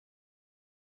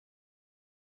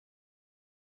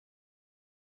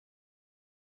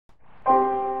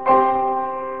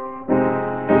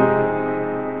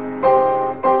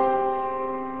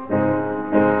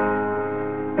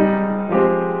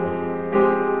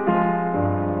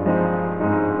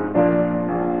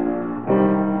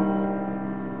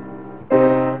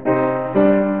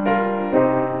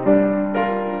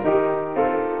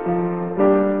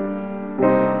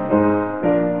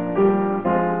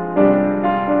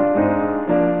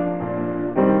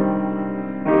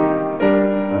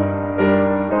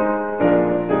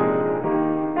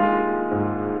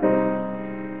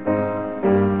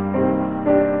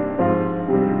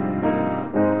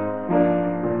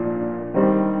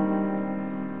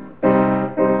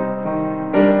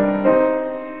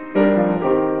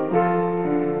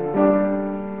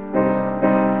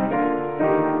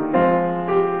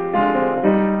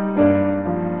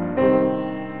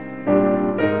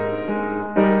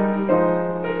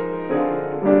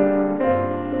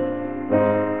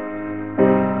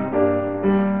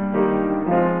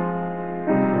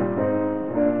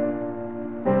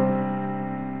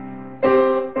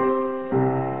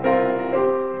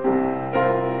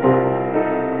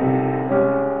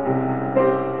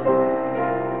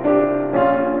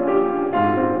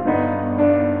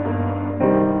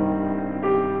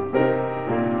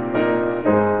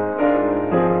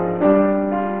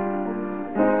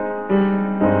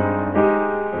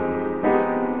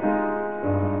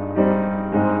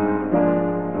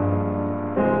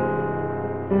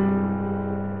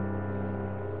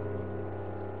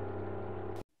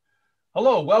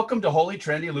Hello, welcome to Holy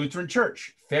Trinity Lutheran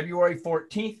Church, February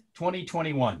 14th,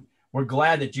 2021. We're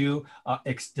glad that you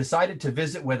decided to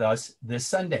visit with us this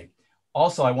Sunday.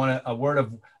 Also, I want a word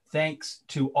of thanks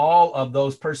to all of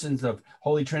those persons of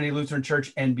Holy Trinity Lutheran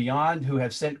Church and beyond who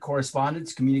have sent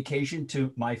correspondence, communication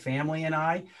to my family and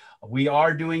I. We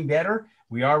are doing better.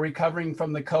 We are recovering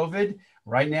from the COVID.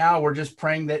 Right now, we're just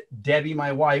praying that Debbie,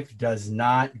 my wife, does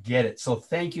not get it. So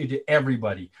thank you to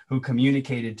everybody who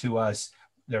communicated to us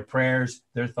their prayers,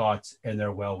 their thoughts, and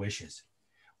their well wishes.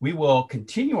 We will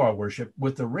continue our worship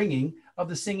with the ringing of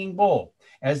the singing bowl,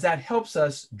 as that helps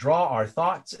us draw our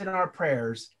thoughts and our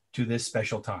prayers to this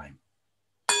special time.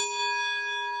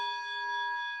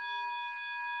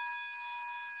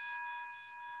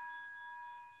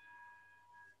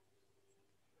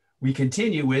 We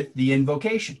continue with the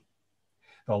invocation.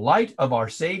 The light of our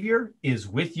Savior is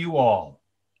with you all.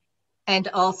 And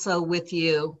also with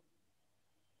you.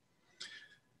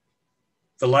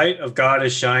 The light of God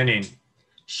is shining.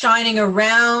 Shining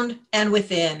around and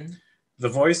within. The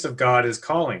voice of God is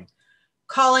calling.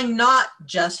 Calling not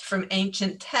just from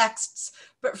ancient texts,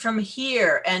 but from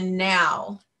here and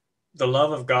now. The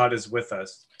love of God is with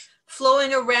us.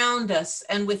 Flowing around us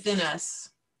and within us.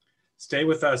 Stay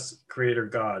with us, Creator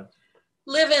God.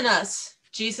 Live in us,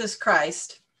 Jesus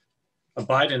Christ.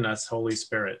 Abide in us, Holy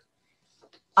Spirit.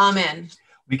 Amen.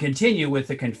 We continue with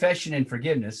the confession and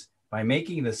forgiveness by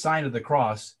making the sign of the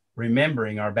cross,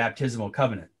 remembering our baptismal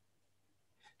covenant.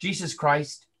 Jesus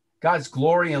Christ, God's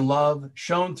glory and love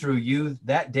shone through you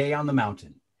that day on the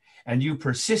mountain, and you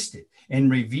persisted in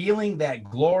revealing that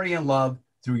glory and love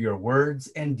through your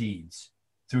words and deeds,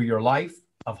 through your life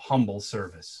of humble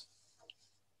service.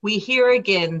 We hear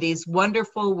again these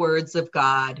wonderful words of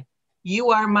God.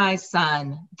 You are my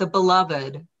Son, the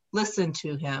beloved. Listen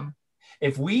to him.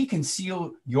 If we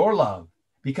conceal your love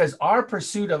because our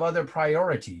pursuit of other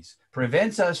priorities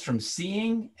prevents us from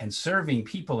seeing and serving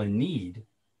people in need,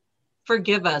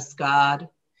 forgive us, God.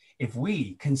 If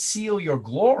we conceal your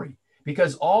glory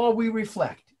because all we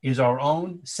reflect is our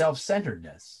own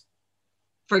self-centeredness,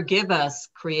 forgive us,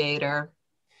 Creator.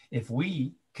 If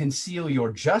we conceal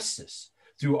your justice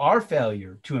through our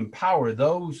failure to empower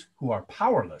those who are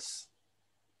powerless,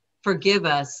 forgive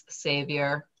us,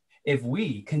 Savior. If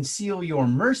we conceal your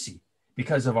mercy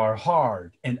because of our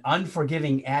hard and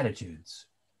unforgiving attitudes,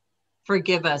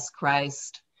 forgive us,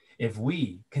 Christ. If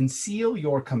we conceal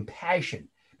your compassion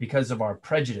because of our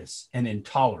prejudice and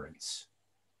intolerance,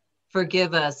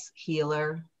 forgive us,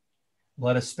 Healer.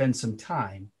 Let us spend some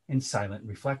time in silent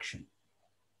reflection.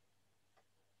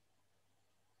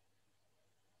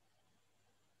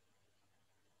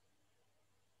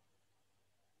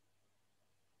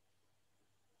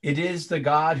 It is the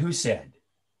God who said,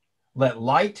 "Let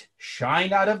light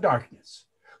shine out of darkness,"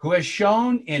 who has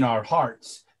shone in our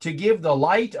hearts to give the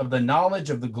light of the knowledge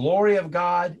of the glory of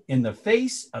God in the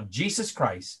face of Jesus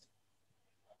Christ.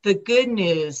 The good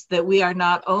news that we are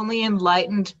not only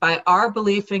enlightened by our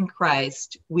belief in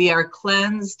Christ, we are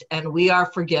cleansed and we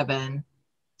are forgiven.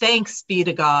 Thanks be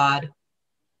to God.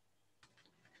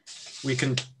 We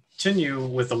continue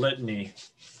with the litany.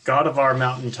 God of our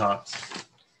mountaintops.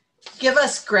 Give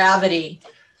us gravity.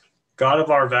 God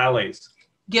of our valleys.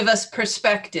 Give us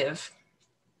perspective.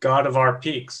 God of our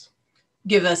peaks.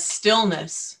 Give us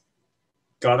stillness.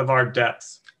 God of our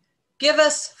depths. Give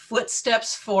us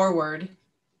footsteps forward.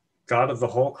 God of the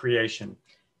whole creation.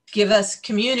 Give us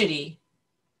community.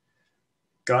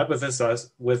 God with us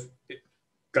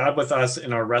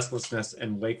in our restlessness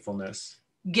and wakefulness.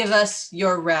 Give us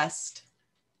your rest.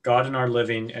 God in our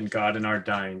living and God in our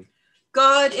dying.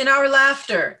 God in our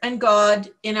laughter and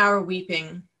God in our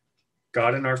weeping.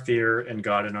 God in our fear and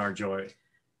God in our joy.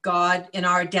 God in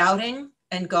our doubting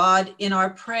and God in our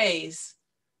praise.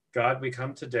 God, we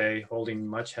come today holding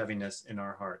much heaviness in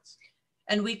our hearts.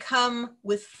 And we come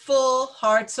with full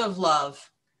hearts of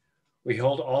love. We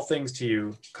hold all things to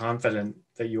you, confident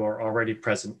that you are already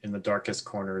present in the darkest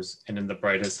corners and in the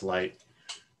brightest light.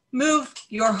 Move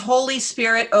your Holy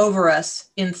Spirit over us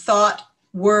in thought,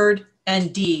 word,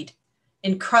 and deed.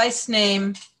 In Christ's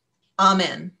name,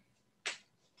 amen.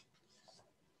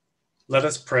 Let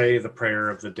us pray the prayer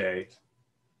of the day.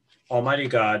 Almighty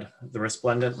God, the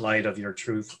resplendent light of your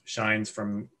truth shines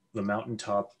from the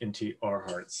mountaintop into our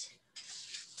hearts.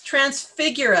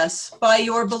 Transfigure us by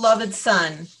your beloved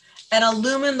Son and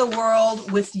illumine the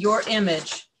world with your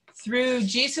image through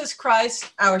Jesus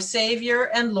Christ, our Savior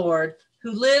and Lord,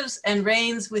 who lives and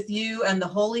reigns with you and the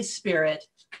Holy Spirit,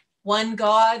 one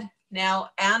God, now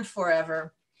and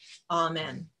forever.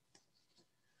 Amen.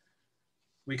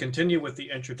 We continue with the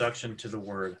introduction to the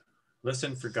word.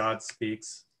 Listen, for God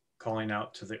speaks, calling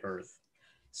out to the earth.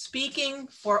 speaking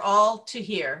for all to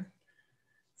hear.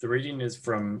 The reading is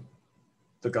from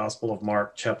the Gospel of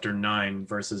Mark, chapter 9,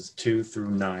 verses 2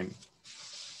 through 9.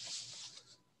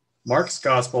 Mark's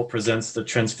Gospel presents the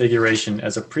Transfiguration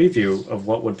as a preview of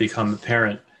what would become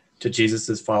apparent to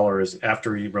Jesus' followers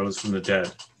after he rose from the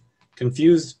dead.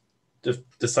 Confused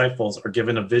disciples are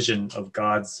given a vision of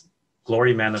God's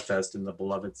glory manifest in the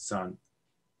beloved Son.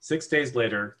 6 days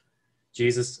later,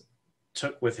 Jesus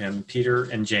took with him Peter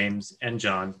and James and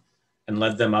John and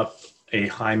led them up a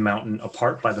high mountain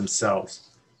apart by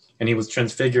themselves. And he was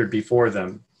transfigured before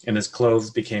them, and his clothes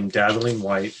became dazzling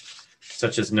white,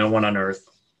 such as no one on earth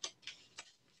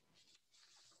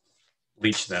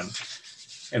bleached them.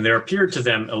 And there appeared to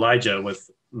them Elijah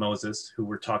with Moses, who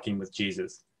were talking with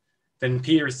Jesus. Then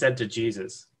Peter said to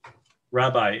Jesus,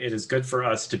 "Rabbi, it is good for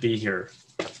us to be here.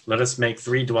 Let us make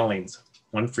 3 dwellings,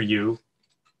 one for you,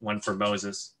 one for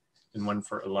Moses, and one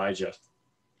for Elijah."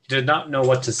 He did not know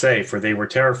what to say, for they were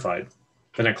terrified.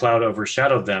 Then a cloud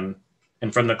overshadowed them,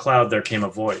 and from the cloud there came a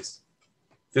voice.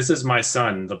 "This is my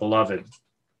son, the beloved.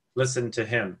 Listen to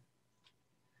him."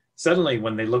 Suddenly,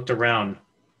 when they looked around,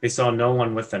 they saw no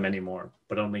one with them anymore,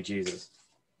 but only Jesus.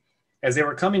 As they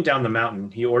were coming down the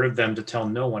mountain, he ordered them to tell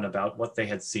no one about what they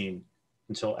had seen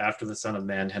until after the Son of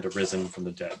Man had arisen from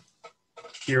the dead.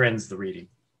 Here ends the reading.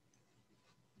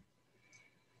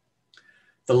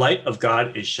 The light of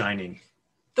God is shining.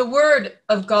 The word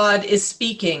of God is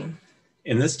speaking.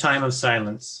 In this time of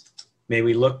silence, may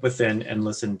we look within and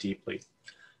listen deeply.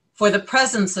 For the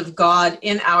presence of God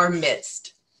in our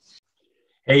midst.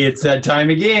 Hey, it's that time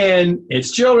again.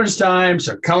 It's children's time,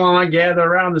 so come on, gather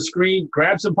around the screen,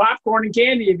 grab some popcorn and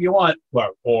candy if you want,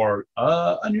 or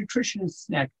a nutritious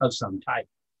snack of some type.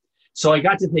 So I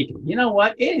got to thinking, you know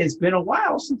what? It has been a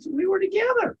while since we were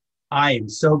together. I am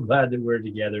so glad that we're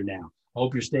together now.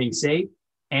 Hope you're staying safe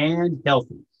and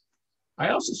healthy. I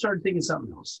also started thinking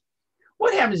something else.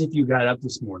 What happens if you got up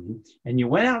this morning and you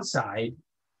went outside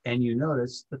and you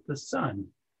noticed that the sun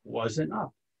wasn't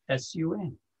up?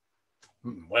 S-U-N.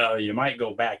 Well, you might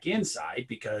go back inside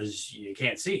because you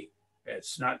can't see.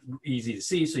 It's not easy to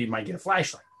see, so you might get a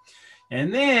flashlight.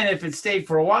 And then if it stayed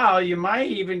for a while, you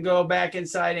might even go back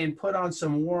inside and put on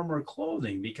some warmer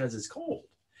clothing because it's cold.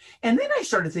 And then I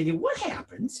started thinking, what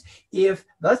happens if,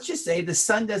 let's just say, the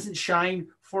sun doesn't shine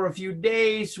for a few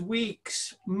days,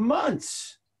 weeks,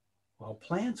 months? Well,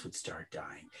 plants would start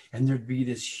dying, and there'd be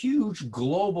this huge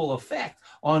global effect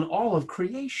on all of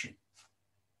creation.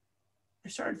 I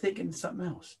started thinking of something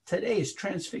else. Today is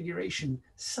Transfiguration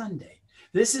Sunday.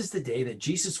 This is the day that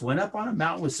Jesus went up on a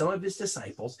mountain with some of his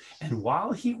disciples, and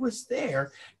while he was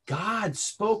there, God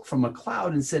spoke from a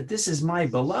cloud and said, "This is my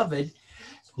beloved.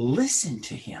 Listen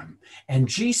to him." And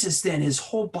Jesus then, his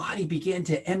whole body began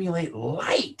to emulate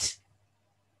light.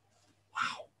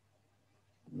 Wow.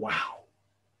 Wow.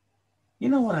 You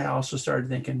know what I also started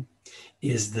thinking?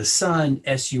 Is the sun,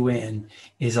 S-U-N,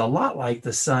 is a lot like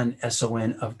the sun,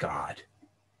 S-O-N, of God.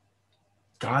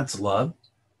 God's love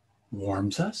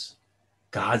warms us.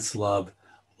 God's love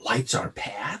lights our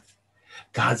path.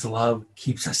 God's love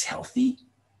keeps us healthy.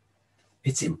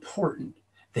 It's important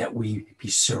that we be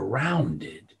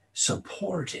surrounded,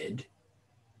 supported,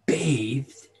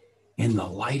 bathed in the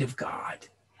light of God.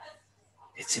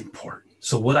 It's important.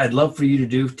 So what I'd love for you to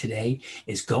do today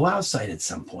is go outside at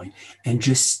some point and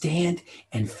just stand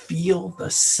and feel the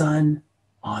sun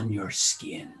on your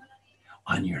skin,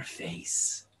 on your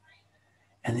face.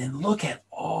 And then look at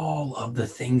all of the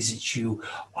things that you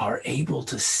are able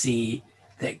to see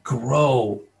that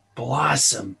grow,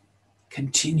 blossom,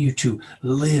 continue to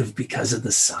live because of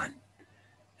the sun.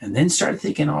 And then start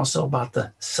thinking also about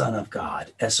the Son of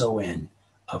God, S-O-N,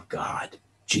 of God,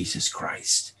 Jesus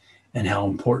Christ, and how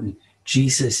important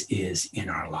Jesus is in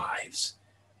our lives.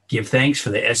 Give thanks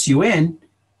for the S-U-N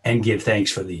and give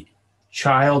thanks for the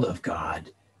child of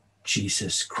God,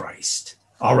 Jesus Christ.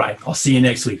 All right, I'll see you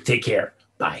next week. Take care.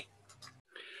 Bye.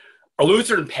 A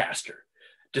Lutheran pastor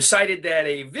decided that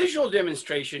a visual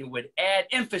demonstration would add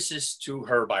emphasis to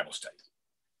her Bible study.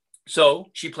 So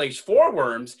she placed 4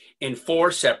 worms in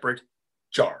 4 separate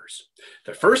jars.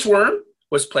 The first worm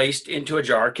was placed into a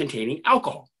jar containing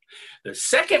alcohol. The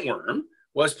second worm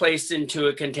was placed into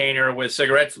a container with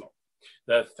cigarette smoke.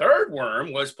 The third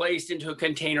worm was placed into a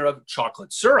container of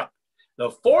chocolate syrup. The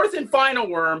fourth and final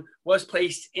worm was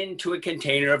placed into a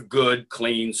container of good,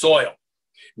 clean soil.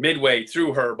 Midway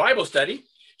through her Bible study,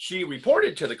 she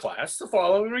reported to the class the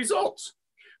following results.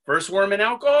 First worm in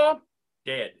alcohol,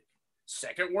 dead.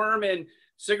 Second worm in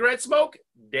cigarette smoke,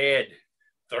 dead.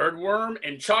 Third worm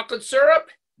in chocolate syrup,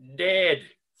 dead.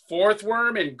 Fourth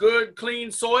worm in good,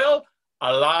 clean soil,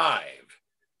 alive.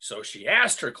 So she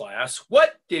asked her class,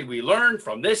 what did we learn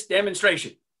from this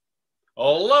demonstration? A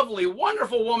lovely,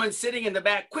 wonderful woman sitting in the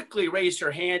back quickly raised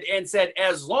her hand and said,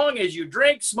 as long as you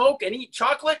drink, smoke, and eat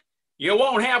chocolate, you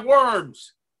won't have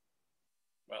worms.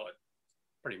 Well, it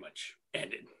pretty much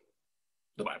ended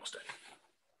the Bible study.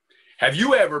 Have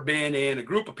you ever been in a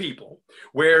group of people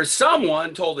where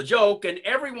someone told a joke and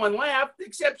everyone laughed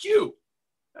except you?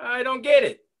 I don't get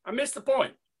it. I missed the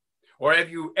point. Or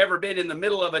have you ever been in the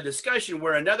middle of a discussion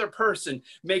where another person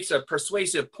makes a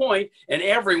persuasive point and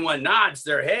everyone nods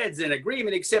their heads in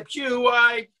agreement except you?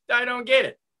 I don't get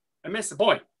it. I missed the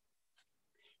point.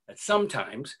 That's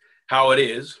sometimes how it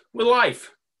is with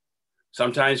life.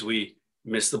 Sometimes we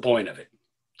miss the point of it.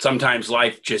 Sometimes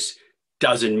life just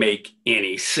doesn't make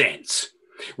any sense.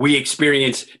 We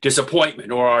experience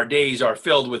disappointment, or our days are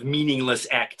filled with meaningless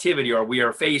activity, or we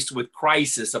are faced with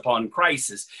crisis upon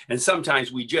crisis, and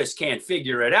sometimes we just can't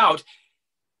figure it out.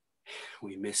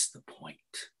 We miss the point.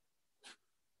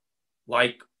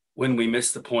 Like when we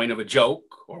miss the point of a joke,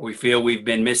 or we feel we've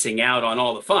been missing out on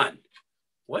all the fun.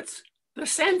 What's the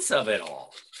sense of it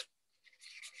all?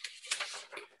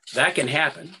 That can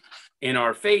happen in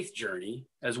our faith journey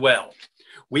as well.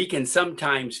 We can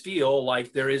sometimes feel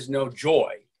like there is no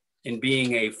joy in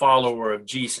being a follower of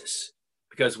Jesus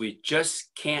because we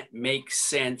just can't make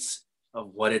sense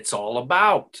of what it's all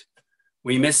about.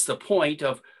 We miss the point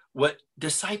of what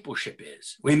discipleship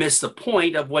is. We miss the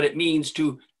point of what it means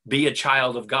to be a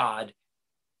child of God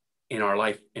in our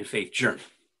life and faith journey.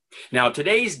 Now,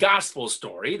 today's gospel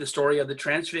story, the story of the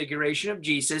Transfiguration of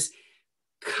Jesus,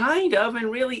 kind of and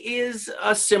really is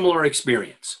a similar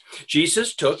experience.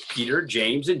 Jesus took Peter,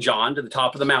 James, and John to the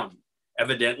top of the mountain,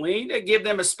 evidently to give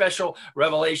them a special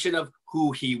revelation of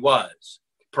who he was.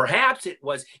 Perhaps it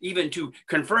was even to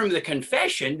confirm the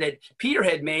confession that Peter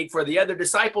had made for the other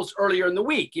disciples earlier in the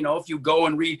week. You know, if you go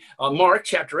and read Mark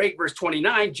chapter 8, verse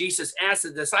 29, Jesus asked the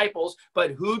disciples,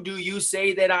 but who do you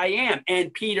say that I am?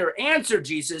 And Peter answered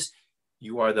Jesus,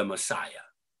 you are the Messiah.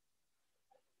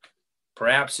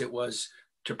 Perhaps it was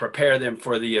to prepare them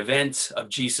for the events of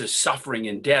Jesus' suffering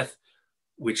and death,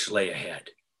 which lay ahead.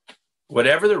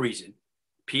 Whatever the reason,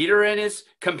 Peter and his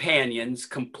companions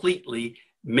completely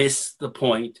missed the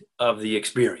point of the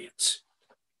experience,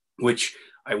 which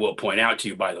I will point out to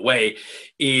you, by the way,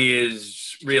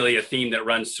 is really a theme that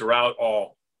runs throughout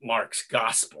all Mark's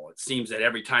gospel. It seems that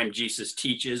every time Jesus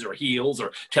teaches or heals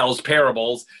or tells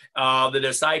parables, the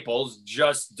disciples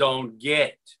just don't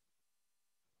get it.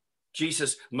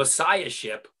 Jesus'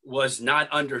 messiahship was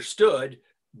not understood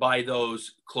by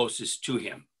those closest to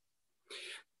him.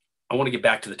 I want to get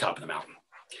back to the top of the mountain.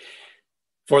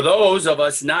 For those of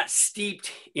us not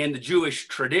steeped in the Jewish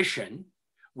tradition,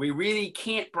 we really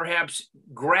can't perhaps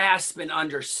grasp and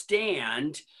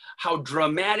understand how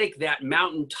dramatic that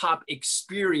mountaintop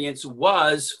experience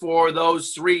was for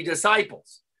those three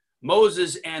disciples.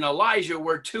 Moses and Elijah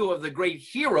were two of the great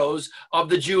heroes of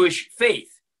the Jewish faith.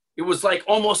 It was like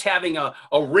almost having a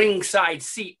ringside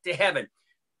seat to heaven.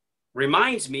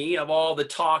 Reminds me of all the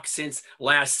talk since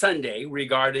last Sunday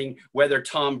regarding whether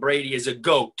Tom Brady is a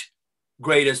GOAT,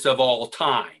 greatest of all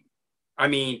time. I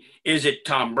mean, is it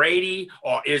Tom Brady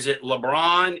or is it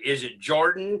LeBron? Is it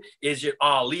Jordan? Is it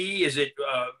Ali? Is it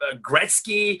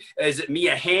Gretzky? Is it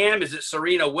Mia Hamm? Is it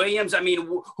Serena Williams? I mean,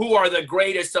 who are the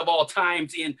greatest of all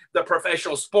times in the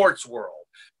professional sports world?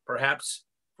 Perhaps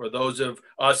for those of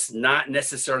us not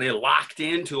necessarily locked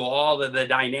into all of the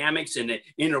dynamics and the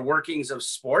inner workings of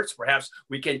sports, perhaps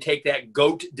we can take that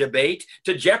GOAT debate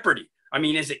to Jeopardy. I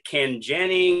mean, is it Ken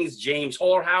Jennings, James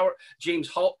Holzhauer,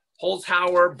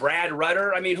 Brad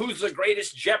Rutter? I mean, who's the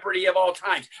greatest Jeopardy of all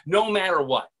time? No matter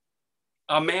what.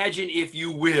 Imagine, if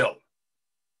you will,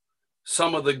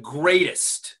 some of the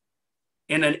greatest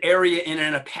in an area,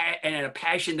 in a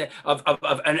passion of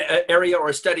an area or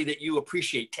a study that you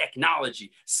appreciate,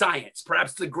 technology, science,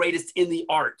 perhaps the greatest in the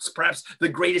arts, perhaps the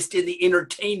greatest in the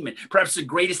entertainment, perhaps the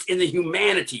greatest in the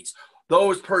humanities.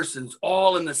 Those persons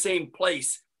all in the same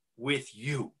place with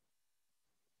you.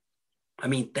 I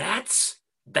mean, that's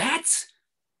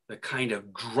the kind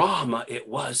of drama it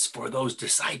was for those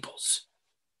disciples.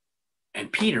 And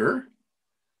Peter,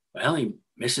 well, he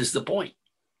misses the point.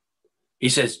 He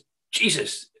says,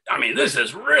 Jesus, I mean, this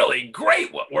is really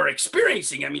great what we're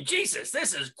experiencing. I mean, Jesus,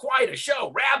 this is quite a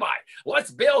show. Rabbi,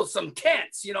 let's build some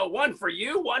tents, you know, one for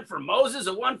you, one for Moses,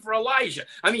 and one for Elijah.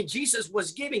 I mean, Jesus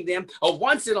was giving them a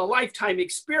once-in-a-lifetime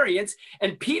experience,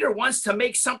 and Peter wants to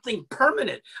make something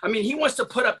permanent. I mean, he wants to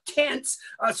put up tents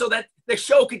so that the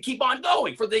show could keep on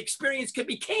going, for the experience could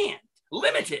be canned,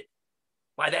 limited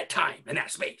by that time and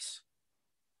that space.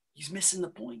 He's missing the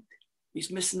point. He's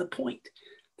missing the point.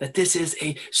 that this is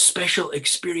a special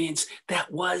experience that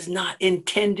was not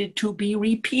intended to be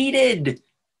repeated.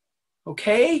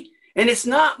 Okay? And it's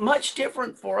not much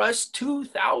different for us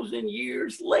 2,000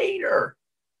 years later.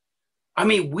 I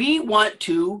mean, we want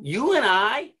to, you and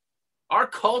I, our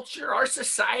culture, our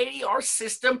society, our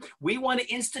system, we want to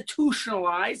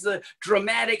institutionalize the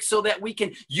dramatic so that we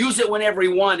can use it whenever we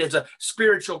want as a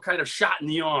spiritual kind of shot in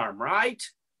the arm, right?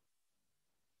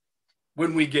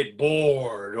 When we get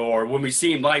bored or when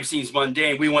life seems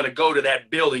mundane, we want to go to that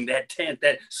building, that tent,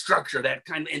 that structure, that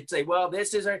kind of, and say, well,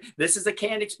 this is the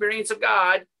canned experience of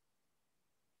God.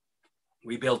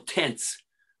 We build tents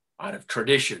out of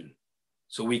tradition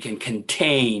so we can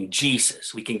contain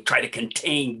Jesus. We can try to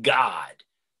contain God.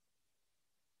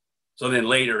 So then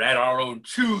later, at our own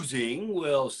choosing,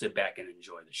 we'll sit back and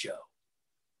enjoy the show.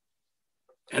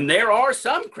 And there are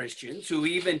some Christians who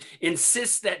even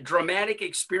insist that dramatic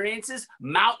experiences,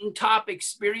 mountaintop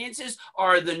experiences,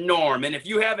 are the norm. And if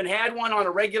you haven't had one on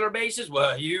a regular basis,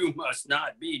 well, you must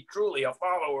not be truly a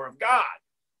follower of God.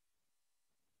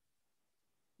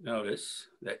 Notice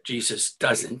that Jesus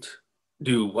doesn't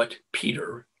do what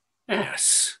Peter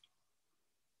asks.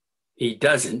 He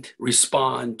doesn't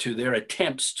respond to their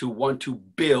attempts to want to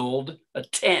build a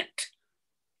tent.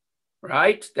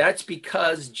 Right? That's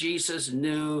because Jesus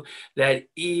knew that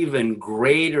even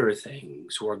greater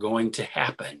things were going to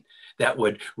happen that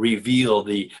would reveal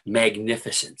the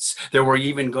magnificence. There were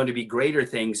even going to be greater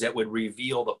things that would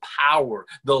reveal the power,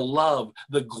 the love,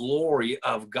 the glory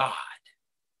of God.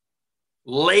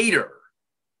 Later,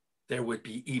 there would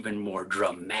be even more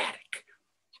dramatic.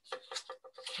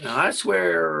 Now, that's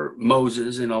where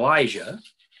Moses and Elijah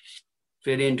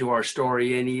fit into our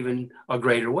story in even a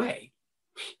greater way.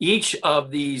 Each of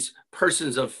these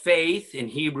persons of faith in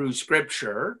Hebrew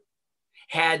scripture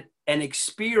had an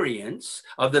experience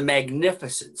of the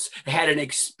magnificence, had an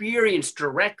experience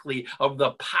directly of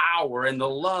the power and the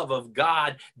love of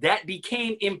God that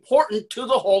became important to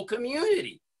the whole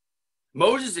community.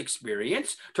 Moses'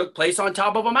 experience took place on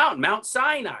top of a mountain, Mount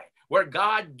Sinai, where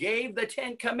God gave the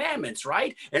 10 commandments,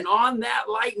 right? And on that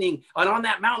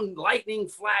mountain, lightning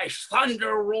flash,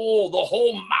 thunder roll, the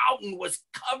whole mountain was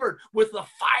covered with the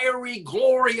fiery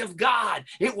glory of God.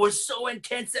 It was so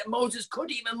intense that Moses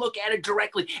couldn't even look at it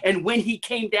directly. And when he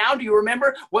came down, do you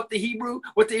remember what the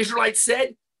Israelites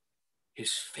said?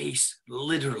 His face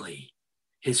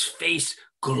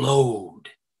glowed.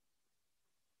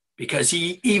 Because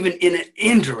he, even in an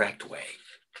indirect way,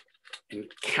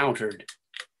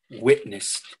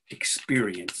 witnessed,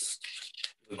 experienced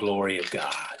the glory of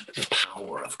God, the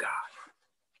power of God.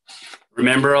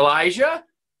 Remember Elijah?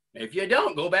 If you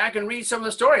don't, go back and read some of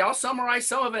the story. I'll summarize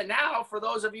some of it now for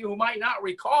those of you who might not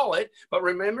recall it. But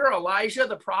remember Elijah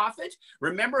the prophet?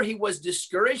 Remember he was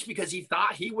discouraged because he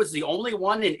thought he was the only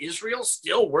one in Israel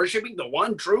still worshiping the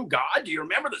one true God? Do you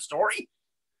remember the story?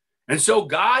 And so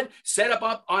God set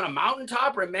up on a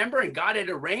mountaintop, remember, and God had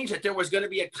arranged that there was going to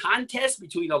be a contest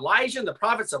between Elijah and the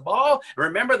prophets of Baal. And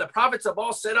remember, the prophets of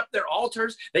Baal set up their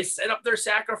altars. They set up their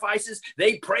sacrifices.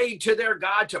 They prayed to their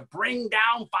God to bring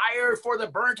down fire for the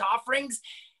burnt offerings.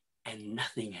 And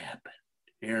nothing happened.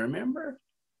 You remember?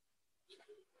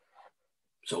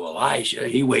 So Elijah,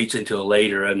 he waits until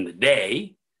later in the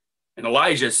day. And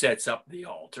Elijah sets up the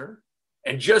altar.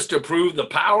 And just to prove the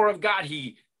power of God,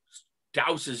 he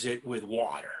douses it with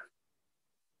water,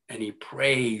 and he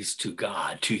prays to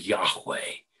God, to Yahweh.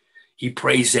 He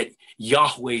prays that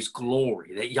Yahweh's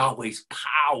glory, that Yahweh's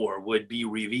power would be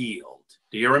revealed.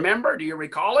 Do you remember? Do you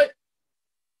recall it?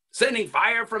 Sending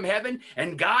fire from heaven,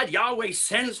 and God, Yahweh,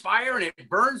 sends fire, and it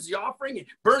burns the offering, it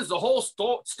burns the whole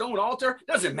stone altar.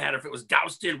 Doesn't matter if it was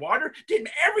doused in water.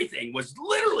 Everything was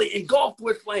literally engulfed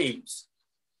with flames.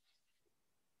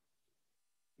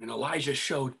 And Elijah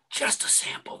showed just a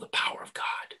sample of the power of God.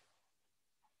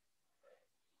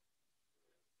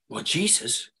 Well,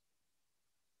 Jesus,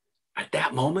 at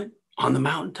that moment on the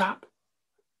mountaintop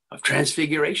of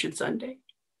Transfiguration Sunday,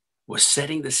 was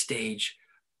setting the stage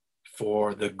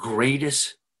for the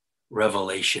greatest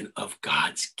revelation of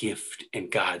God's gift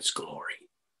and God's glory.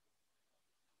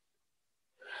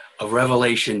 A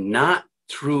revelation not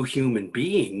through human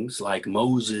beings like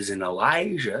Moses and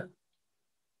Elijah,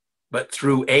 but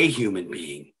through a human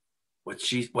being.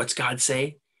 What's God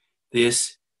say?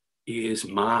 This is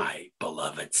my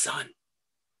beloved Son.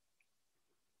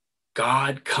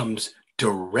 God comes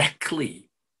directly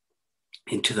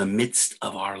into the midst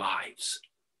of our lives,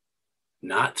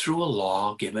 not through a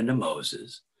law given to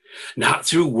Moses, not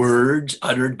through words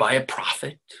uttered by a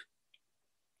prophet,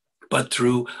 but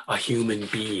through a human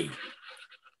being.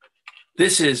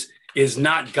 This is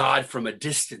not God from a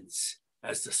distance.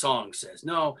 as the song says.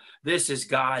 No, this is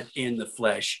God in the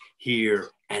flesh, here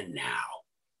and now.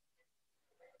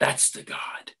 That's the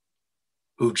God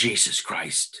who Jesus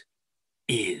Christ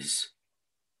is.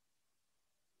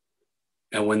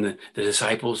 And when the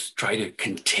disciples try to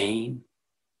contain,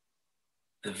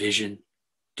 the vision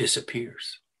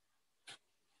disappears.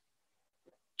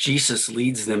 Jesus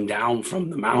leads them down from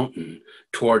the mountain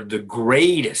toward the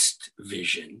greatest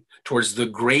vision, towards the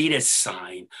greatest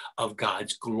sign of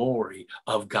God's glory,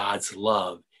 of God's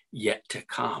love yet to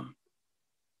come.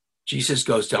 Jesus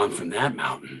goes down from that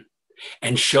mountain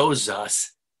and shows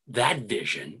us that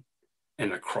vision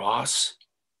in a cross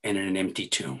and in an empty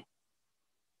tomb.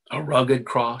 A rugged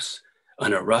cross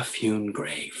and a rough-hewn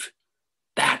grave.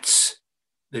 That's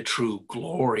the true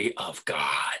glory of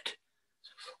God.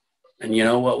 And you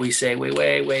know what we say?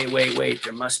 Wait.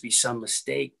 There must be some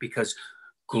mistake, because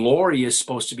glory is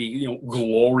supposed to be,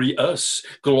 glorious.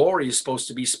 Glory is supposed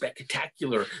to be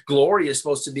spectacular. Glory is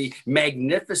supposed to be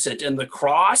magnificent. And the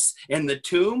cross and the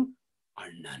tomb are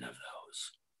none of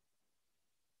those.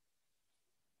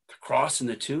 The cross and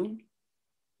the tomb,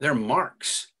 they're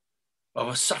marks of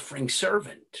a suffering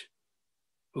servant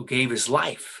who gave his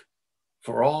life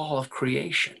for all of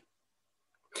creation.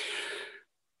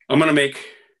 I'm going to make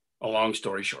a long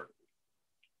story short.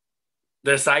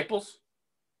 The disciples,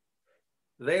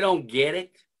 they don't get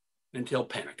it until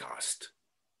Pentecost,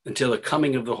 until the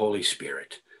coming of the Holy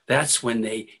Spirit. That's when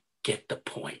they get the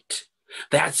point.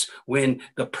 That's when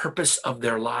the purpose of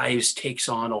their lives takes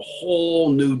on a whole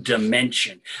new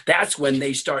dimension. That's when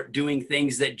they start doing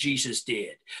things that Jesus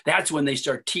did. That's when they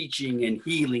start teaching and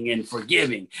healing and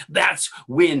forgiving. That's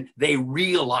when they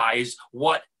realize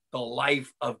what the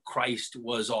life of Christ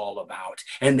was all about.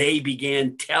 And they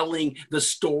began telling the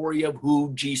story of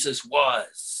who Jesus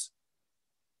was.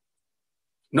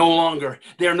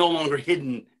 They're no longer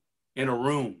hidden in a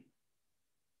room.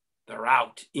 They're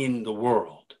out in the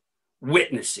world,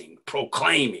 witnessing,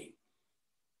 proclaiming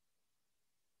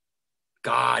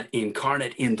God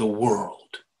incarnate in the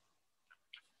world.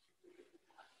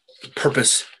 The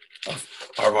purpose of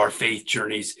our faith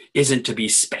journeys isn't to be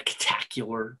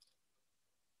spectacular.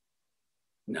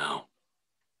 No.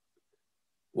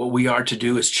 What we are to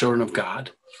do as children of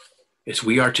God is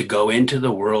we are to go into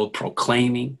the world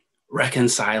proclaiming,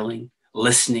 reconciling,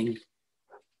 listening.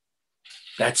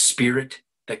 That spirit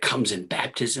that comes in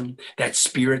baptism, that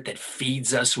spirit that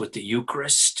feeds us with the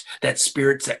Eucharist, that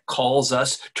spirit that calls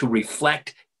us to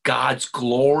reflect God's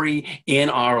glory in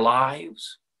our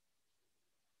lives.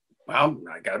 Well,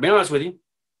 I got to be honest with you.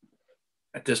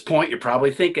 At this point, you're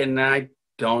probably thinking, I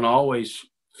don't always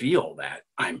feel that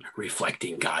I'm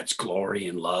reflecting God's glory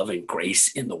and love and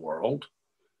grace in the world.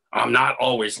 I'm not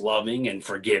always loving and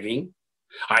forgiving.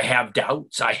 I have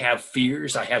doubts, I have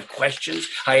fears, I have questions,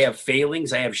 I have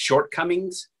failings, I have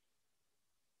shortcomings.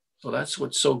 Well, that's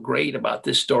what's so great about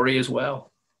this story as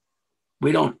well.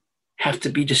 We don't have to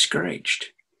be discouraged.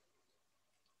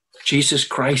 Jesus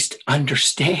Christ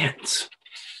understands.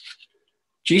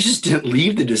 Jesus didn't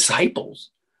leave the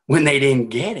disciples when they didn't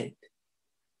get it.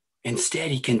 Instead,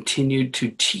 he continued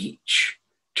to teach,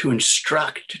 to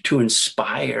instruct, to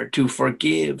inspire, to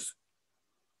forgive.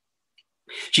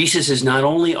 Jesus is not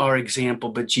only our example,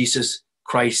 but Jesus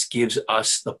Christ gives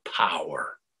us the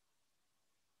power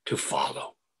to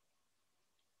follow.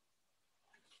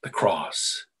 The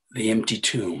cross, the empty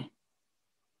tomb,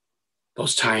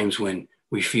 those times when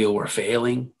we feel we're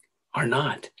failing are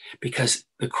not, because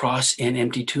the cross and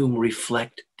empty tomb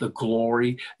reflect the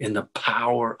glory and the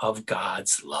power of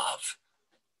God's love.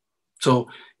 So,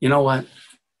 you know what?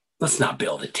 Let's not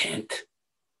build a tent.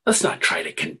 Let's not try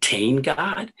to contain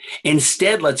God.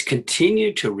 Instead, let's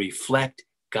continue to reflect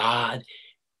God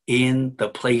in the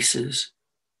places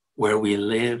where we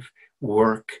live,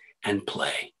 work, and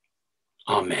play.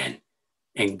 Amen.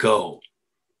 And go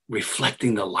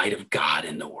reflecting the light of God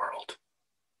in the world.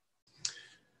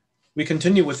 We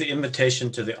continue with the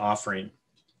invitation to the offering.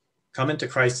 Come into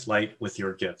Christ's light with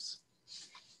your gifts.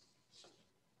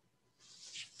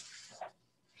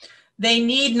 They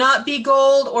need not be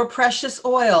gold or precious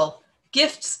oil.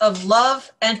 Gifts of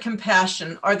love and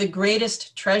compassion are the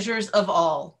greatest treasures of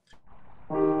all.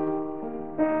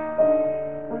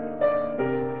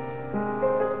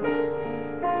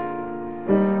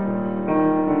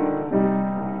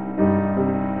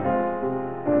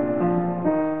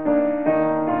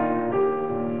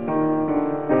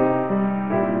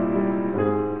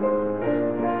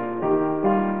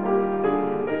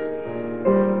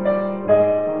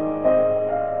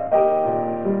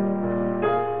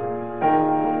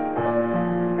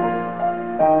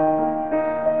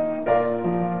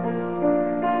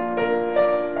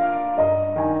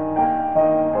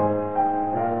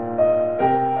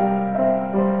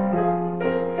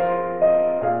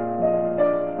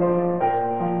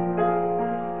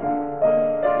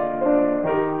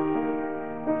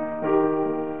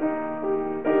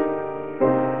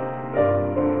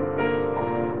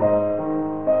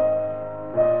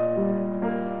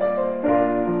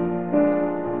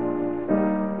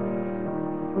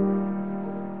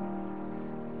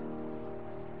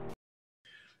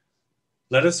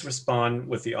 Let us respond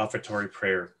with the offertory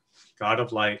prayer. God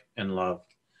of light and love,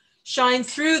 shine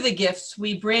through the gifts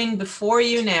we bring before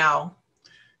you now.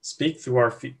 Speak through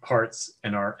our hearts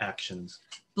and our actions.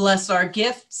 Bless our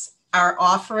gifts, our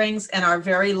offerings, and our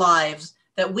very lives,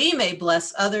 that we may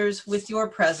bless others with your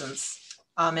presence.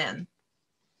 Amen.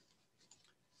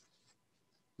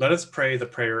 Let us pray the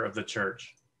prayer of the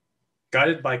Church.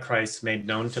 Guided by Christ made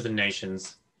known to the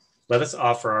nations, let us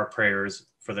offer our prayers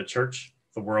for the Church,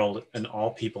 the world, and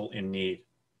all people in need,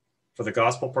 for the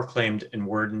gospel proclaimed in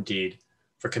word and deed,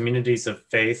 for communities of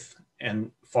faith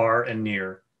and far and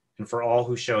near, and for all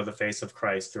who show the face of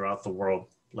Christ throughout the world.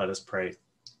 Let us pray.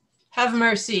 Have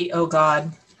mercy, O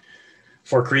God.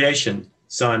 For creation,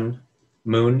 sun,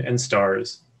 moon, and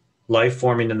stars, life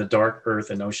forming in the dark earth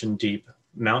and ocean deep,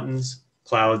 mountains,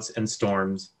 clouds, and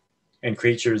storms, and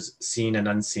creatures seen and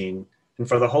unseen, and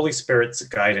for the Holy Spirit's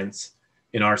guidance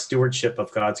in our stewardship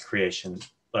of God's creation,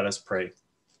 let us pray.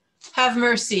 Have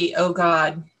mercy, O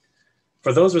God.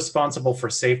 For those responsible for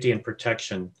safety and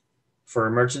protection, for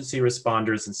emergency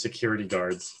responders and security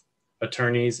guards,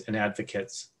 attorneys and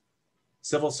advocates,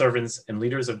 civil servants and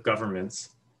leaders of governments,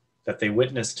 that they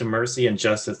witness to mercy and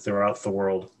justice throughout the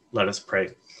world, let us pray.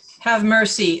 Have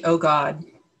mercy, O God.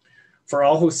 For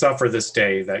all who suffer this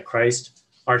day, that Christ,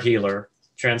 our healer,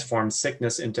 transforms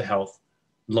sickness into health,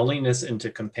 loneliness into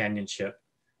companionship,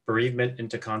 bereavement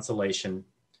into consolation,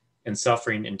 and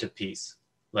suffering into peace,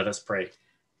 let us pray.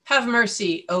 Have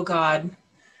mercy, O God.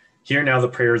 Hear now the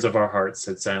prayers of our hearts,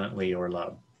 said silently or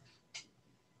loud.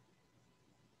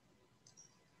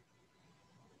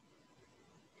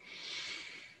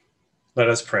 Let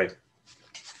us pray.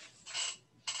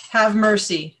 Have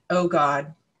mercy, O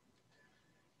God.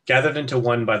 Gathered into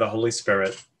one by the Holy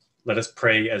Spirit, let us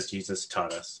pray as Jesus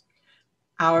taught us.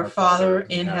 Our Father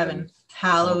in heaven,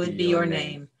 hallowed be your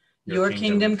name. Your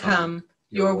kingdom come,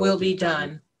 your will be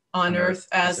done, on earth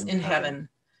as in heaven.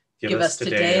 Give us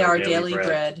today our daily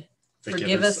bread.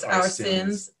 Forgive us our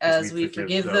sins as we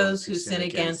forgive those who sin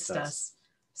against us.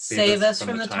 Save us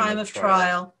from the time of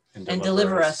trial and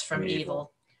deliver us from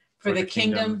evil. For the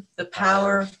kingdom, the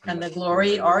power, and the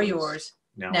glory are yours,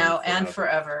 now and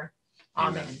forever.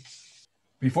 Amen.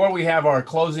 Before we have our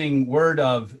closing word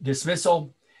of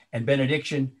dismissal and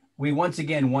benediction, we once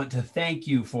again want to thank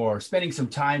you for spending some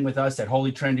time with us at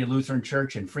Holy Trinity Lutheran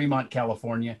Church in Fremont,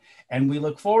 California, and we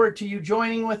look forward to you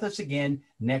joining with us again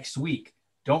next week.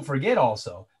 Don't forget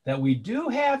also that we do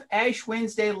have Ash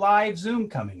Wednesday live Zoom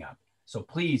coming up, so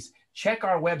please check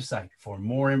our website for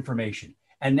more information.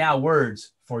 And now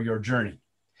words for your journey.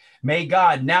 May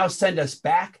God now send us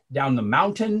back down the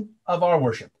mountain of our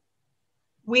worship.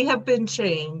 We have been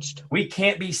changed. We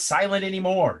can't be silent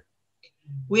anymore.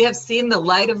 We have seen the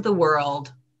light of the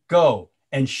world. Go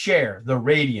and share the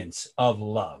radiance of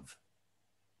love.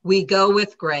 We go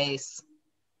with grace.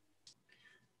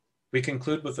 We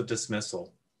conclude with a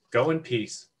dismissal. Go in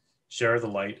peace. Share the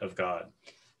light of God.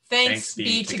 Thanks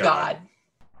be to God.